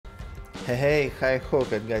Hey, hi,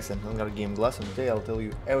 Hawkeye guys, and another GameGlaz, and today I'll tell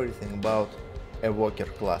you everything about Evoker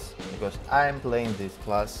class, because I'm playing this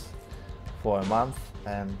class for a month,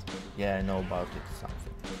 and yeah, I know about it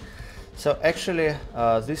something. So actually,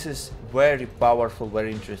 this is very powerful,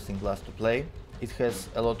 very interesting class to play. It has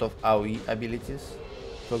a lot of AoE abilities.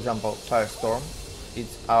 For example, Firestorm,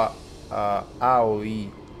 it's a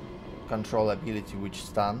AoE control ability which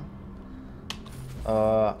stun.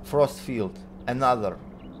 Frost Field, another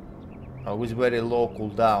with very low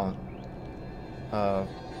cooldown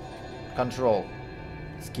control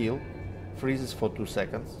skill, freezes for 2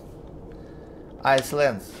 seconds. Ice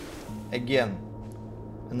Lens, again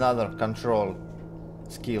another control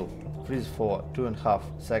skill, freezes for 2.5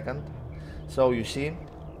 seconds. So you see,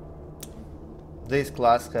 this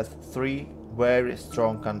class has 3 very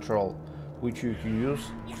strong control, which you can use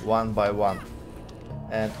one by one,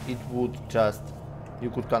 and it would just,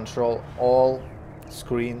 you could control all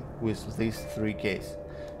screen with these 3 keys.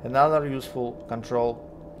 Another useful control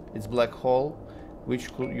is Black Hole,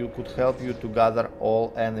 which could help you to gather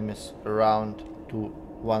all enemies around to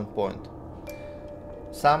one point.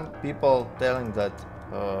 Some people telling that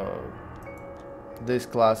this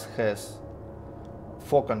class has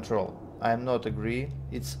 4 control. I am not agree.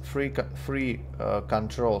 It's free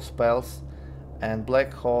control spells, and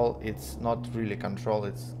Black Hole, it's not really control,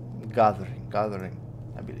 it's gathering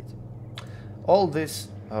ability. All these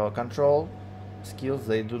control skills,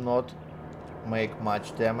 they do not make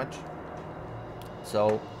much damage.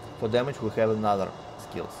 So for damage we have another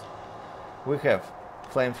skills. We have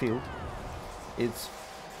Flame Field. It's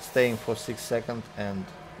staying for 6 seconds and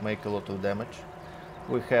make a lot of damage.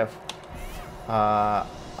 We have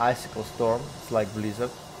Icicle Storm. It's like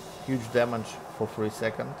Blizzard, huge damage for 3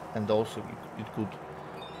 seconds, and also it could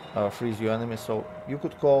freeze your enemy. So you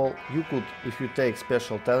could, if you take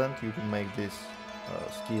special talent, you can make this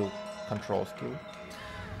control skill.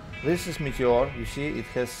 This is Meteor. You see, it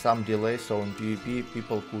has some delay, so in PvP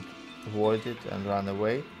people could avoid it and run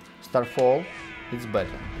away. Starfall, it's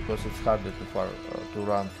better because it's harder to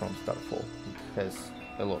run from Starfall. It has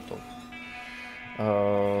a lot of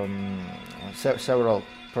several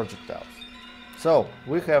projectiles. So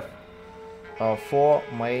we have 4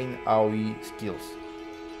 main AoE skills,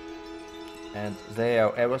 and they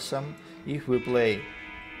are awesome. If we play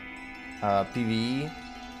PvE,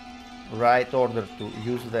 right order to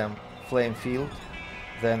use them: Flame Field,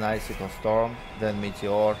 then Icicle Storm, then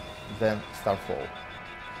Meteor, then Starfall.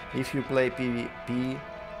 If you play PvP,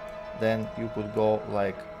 then you could go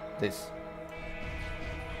like this: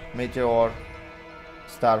 Meteor,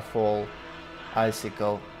 Starfall,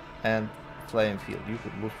 Icicle, and Flame Field. You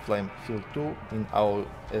could use Flame Field too in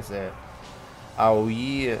as a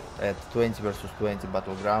AoE at 20 versus 20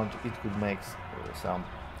 battleground. It could make some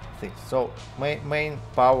things. So main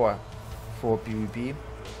power for PvP,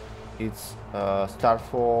 it's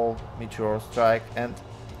Starfall, Meteor Strike, and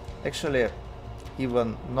actually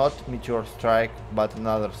even not Meteor Strike but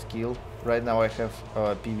another skill. Right now I have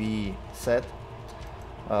a PvE set.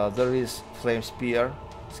 There is Flame Spear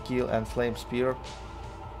skill, and Flame Spear,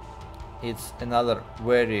 it's another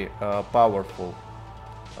very powerful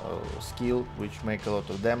skill which make a lot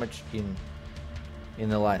of damage in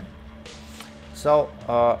a line. So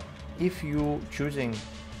if you choosing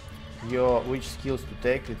which skills to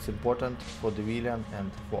take, it's important for Devilian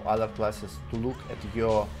and for other classes to look at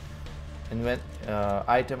your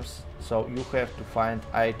items. So you have to find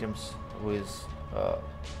items with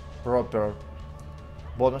proper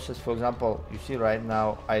bonuses. For example, you see right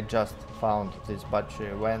now I just found this Battery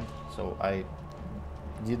event, so I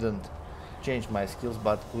didn't change my skills,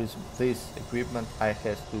 but with this equipment I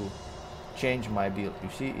have to change my build. You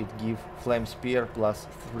see, it gives Flame Spear plus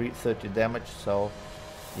 30 damage, so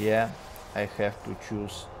yeah, I have to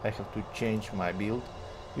change my build.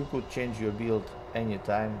 You could change your build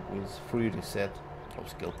anytime with free reset of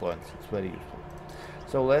skill points. It's very useful.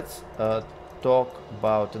 So let's talk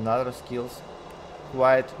about another skills,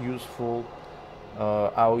 quite useful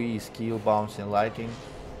AoE skill, Bouncing Lightning.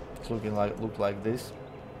 It's look like this.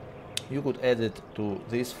 You could add it to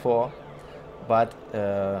these 4, but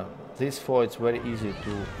these 4, it's very easy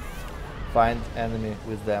to find enemy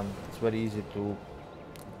with them. It's very easy to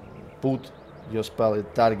put your spell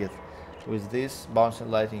at target. With this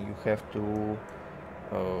Bouncing Lightning you have to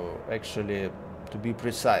actually to be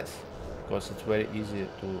precise, because it's very easy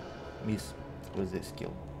to miss with this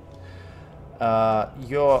skill.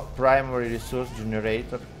 Your primary resource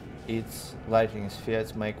generator, it's Lightning Sphere.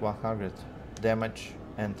 It's make 100 damage,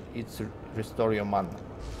 and it's restore your mana.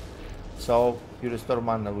 So you restore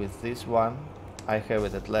mana with this one. I have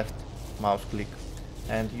it at left mouse click,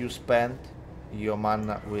 and you spend your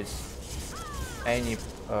mana with any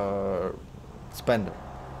spender.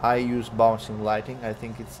 I use bouncing lighting. I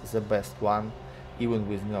think it's the best one, even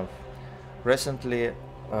with nerf. Recently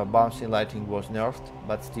bouncing lighting was nerfed,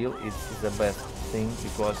 but still it's the best thing,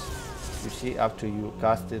 because you see, after you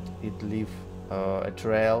cast it, it leaves a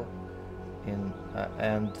trail in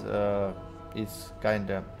and it's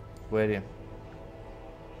kinda very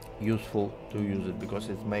useful to use it, because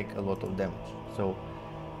it makes a lot of damage. So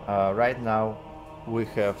right now we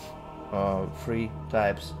have 3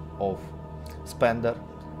 types of spender.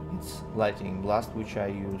 It's lightning blast, which I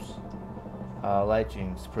use,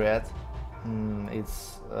 lightning spread.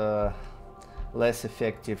 It's less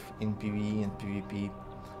effective in PvE and PvP,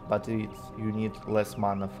 but you need less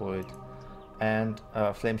mana for it. And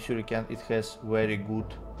flame shuriken, it has very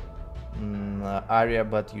good area,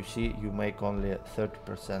 but you see, you make only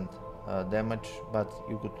 30% damage, but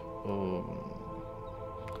you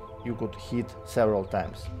could hit several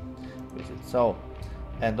times with it. So,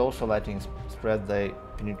 and also lightning spread, they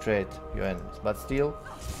penetrate your enemies, but still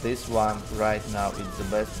this one right now is the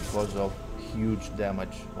best because of huge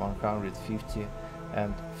damage, 150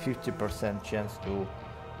 and 50% chance to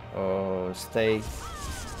stay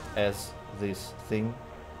as this thing,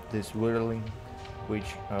 this whirling,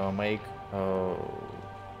 which make a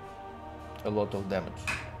lot of damage.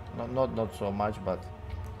 Not so much, but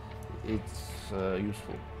it's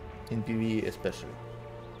useful in PvE especially.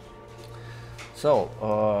 So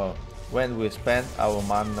when we spend our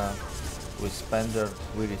mana with spender,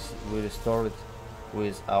 we restore it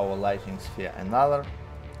with our lightning sphere. Another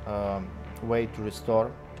way to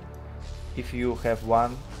restore, if you have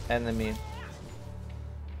one enemy,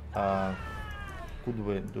 could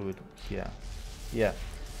we do it here? Yeah,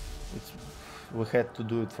 we had to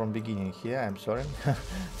do it from beginning here, I'm sorry.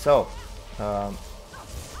 So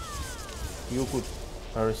you could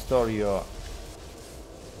restore your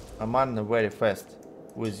mana very fast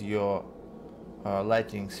with your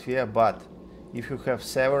lightning sphere, but if you have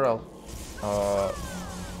several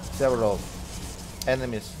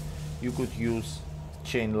enemies, you could use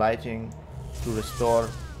chain lightning to restore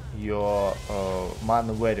your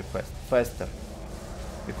mana very faster,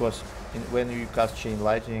 because when you cast chain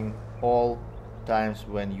lightning, all times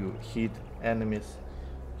when you hit enemies,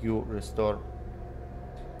 you restore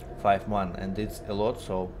 5 mana, and it's a lot.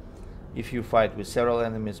 So if you fight with several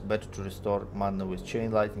enemies, better to restore mana with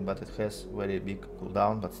chain lightning, but it has very big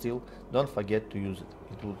cooldown. But still, don't forget to use it.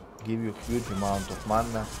 It will give you huge amount of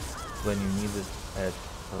mana when you need it at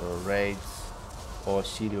raids or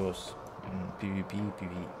serious PvP,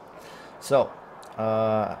 PvE. So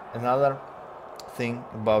another thing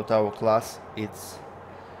about our class, it's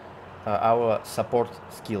our support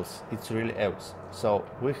skills. It's really everything. So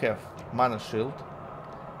we have mana shield,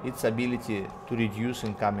 its ability to reduce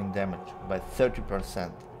incoming damage by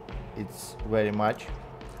 30%. It's very much.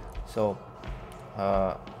 So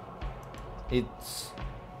it's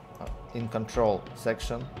in control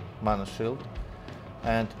section, mana shield,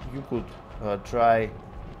 and you could try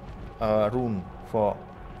rune for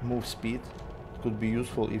move speed. It could be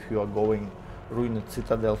useful if you are going ruined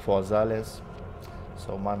citadel for Azaleas.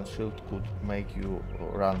 So mana shield could make you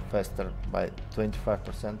run faster by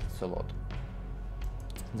 25%. It's a lot.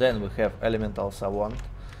 Then we have elemental savant.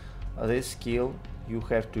 This skill you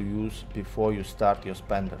have to use before you start your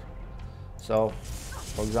spender. So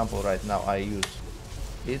for example, right now I use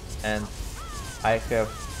it and I have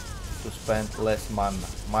to spend less mana,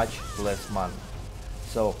 much less mana.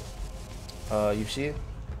 So you see,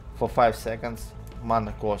 for 5 seconds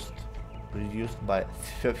mana cost reduced by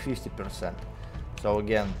 50%. So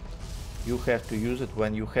again, you have to use it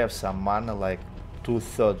when you have some mana, like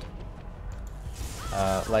 2/3,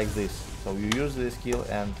 like this. So you use this skill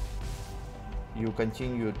and you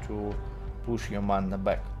continue to push your mana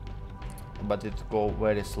back, but it goes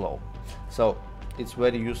very slow. So it's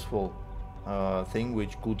very useful thing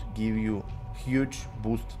which could give you huge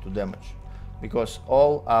boost to damage, because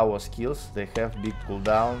all our skills, they have big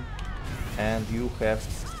cooldown and you have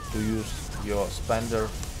to use your spender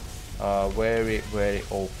very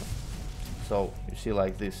often. So you see,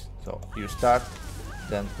 like this. So you start,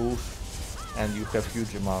 then push, and you have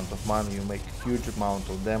huge amount of mana, you make huge amount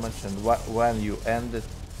of damage, and when you end it,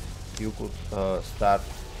 you could start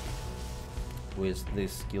with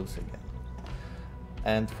these skills again.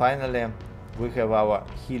 And finally, we have our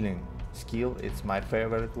healing skill. It's my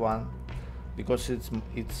favorite one, because it's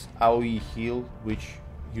AoE heal, which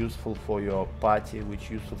useful for your party, which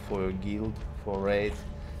useful for your guild, for raid.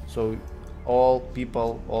 So all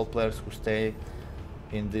people, all players who stay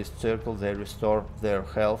in this circle, they restore their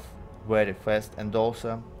health very fast. And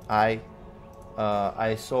also I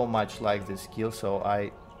so much like this skill, so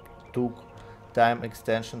I took time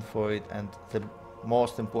extension for it, and the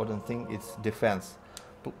most important thing is defense.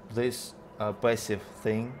 This passive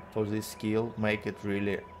thing for this skill make it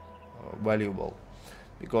really valuable,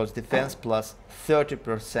 because defense plus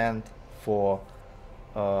 30% for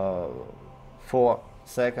 4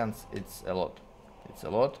 seconds, it's a lot. It's a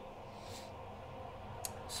lot.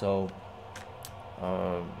 So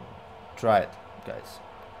try it, guys.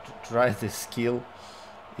 Try this skill.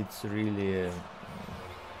 It's really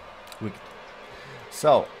wicked.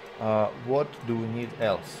 So what do we need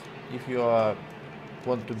else? If you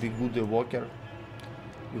want to be good evoker,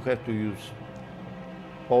 you have to use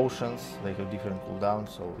potions. They have different cooldowns,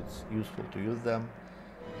 so it's useful to use them.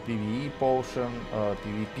 PvE potion,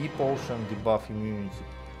 PvP potion, debuff immunity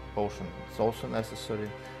potion, it's also necessary.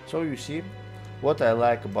 So you see, what I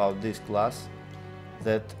like about this class,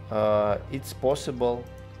 that it's possible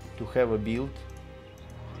to have a build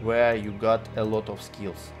where you got a lot of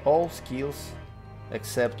skills. All skills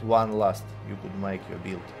except one last you could make your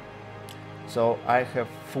build. So I have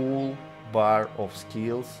full bar of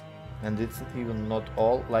skills, and it's even not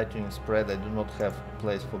all. Lightning spread, I do not have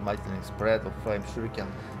place for lightning spread or flame shuriken,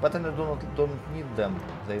 but I don't need them,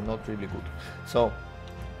 they're not really good. So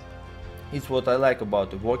it's what I like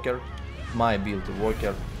about evoker. My build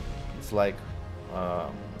evoker, it's like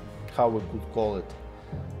how we could call it,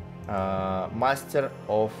 master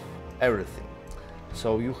of everything.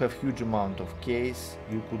 So you have huge amount of case,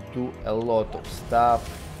 you could do a lot of stuff.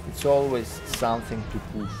 It's always something to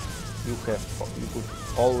push. You could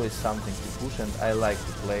always something to push, and I like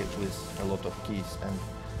to play with a lot of keys. And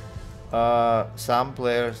some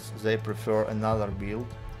players, they prefer another build.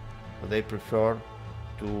 They prefer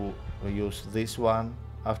to use this one.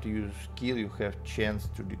 After you skill, you have chance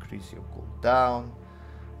to decrease your cooldown,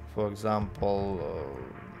 for example,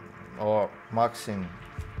 or maxing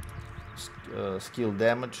skill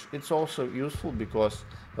damage. It's also useful because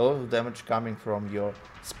a lot of damage coming from your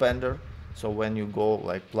spender. So when you go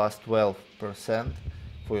like plus 12%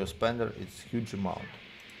 for your spender, it's huge amount.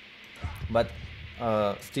 But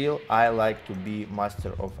still, I like to be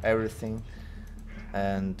master of everything.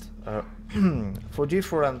 And for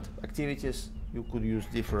different activities, you could use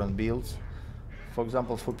different builds. For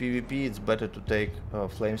example, for PvP, it's better to take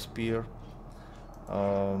Flame Spear,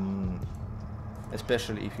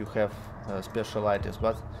 especially if you have special items.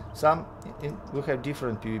 But we have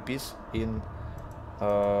different PvPs in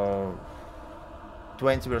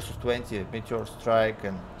 20 versus 20. Meteor Strike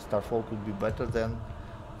and Starfall could be better than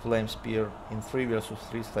Flame Spear. In 3 versus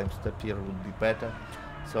 3, Flame Spear would be better.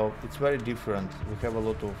 So it's very different. We have a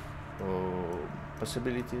lot of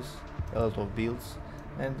possibilities, a lot of builds,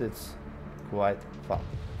 and it's quite fun.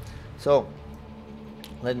 So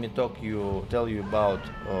let me tell you about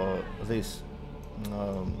this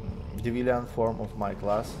Devilian form of my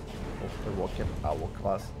class, of Evoker, our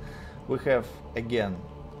class. We have again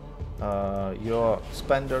your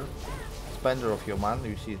spender of your mana.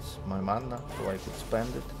 You see, it's my mana, so I could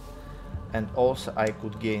spend it, and also I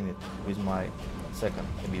could gain it with my second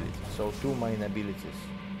ability. So 2 main abilities.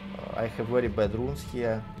 I have very bad runes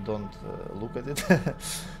here, don't look at it.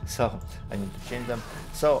 So I need to change them.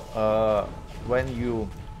 So when you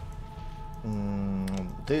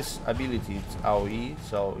this ability, it's AOE,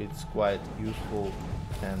 so it's quite useful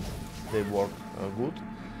and they work good.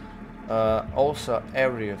 Also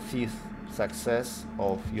every 5th success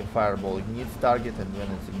of your fireball needs target, and when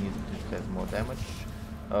it's needed it has more damage.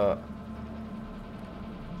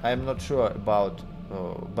 I'm not sure about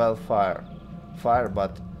Balefire fire,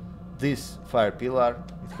 but this fire pillar,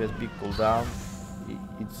 it has big cooldown.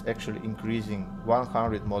 It's actually increasing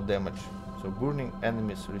 100 more damage. So burning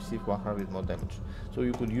enemies receive 100 more damage. So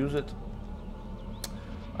you could use it.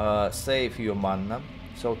 Save your mana.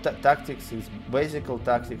 So tactics is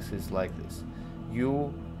tactics is like this.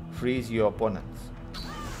 You freeze your opponents,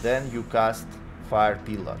 then you cast fire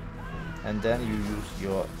pillar, and then you use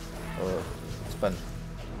your spell.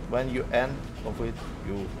 When you end of it,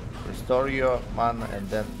 you restore your mana and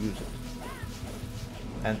then use it.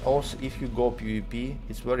 And also, if you go PvP,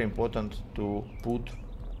 it's very important to put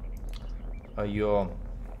your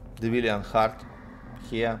Devilian heart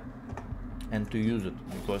here and to use it,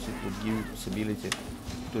 because it will give you possibility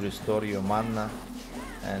to restore your mana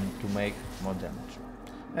and to make more damage.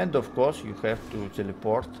 And of course you have to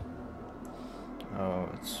teleport.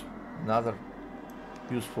 It's another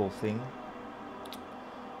useful thing.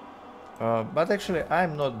 But actually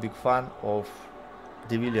I'm not big fan of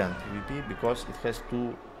Devilian PvP because it has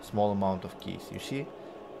too small amount of keys. You see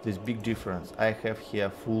this big difference. I have here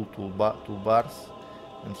full toolbars,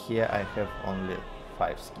 and here I have only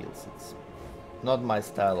 5 skills. It's not my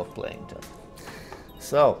style of playing just.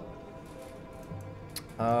 So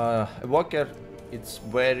Evoker, it's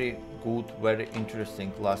very good, very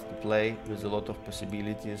interesting class to play, with a lot of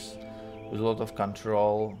possibilities, with a lot of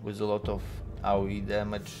control, with a lot of AoE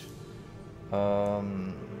damage.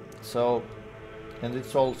 And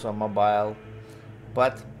it's also mobile,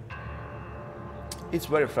 but it's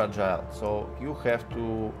very fragile. So you have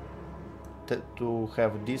to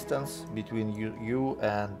have distance between you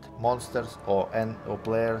and monsters or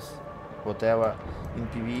players, whatever. In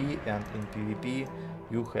PvE and in PvP,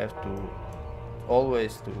 you have to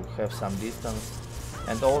always to have some distance,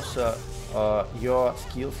 and also your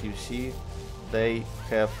skills, you see, they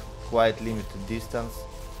have quite limited distance.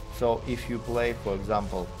 So if you play, for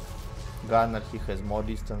example, Gunner, he has more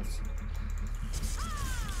distance.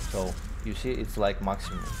 So you see, it's like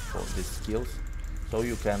maximum for these skills, so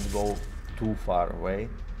you can't go too far away.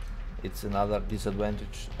 It's another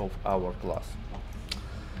disadvantage of our class.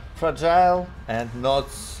 Fragile and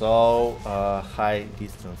not so high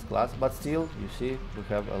distance class, but still, you see, we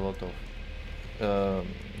have a lot of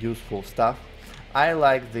useful stuff. I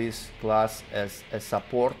like this class as a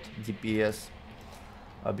support DPS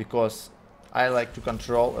because I like to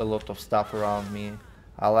control a lot of stuff around me.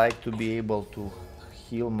 I like to be able to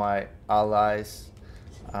heal my allies,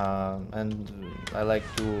 and I like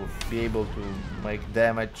to be able to make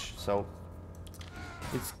damage, so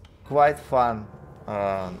it's quite fun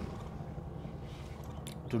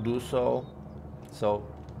to do so. So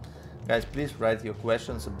guys, please write your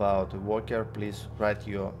questions about Evoker, please write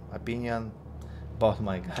your opinion about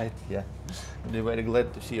my guide. Yeah, I'll be very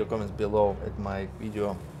glad to see your comments below at my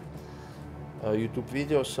video, YouTube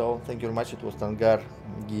video. So thank you very much. It was Tangar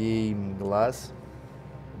GameGlaz.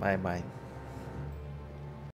 Bye bye.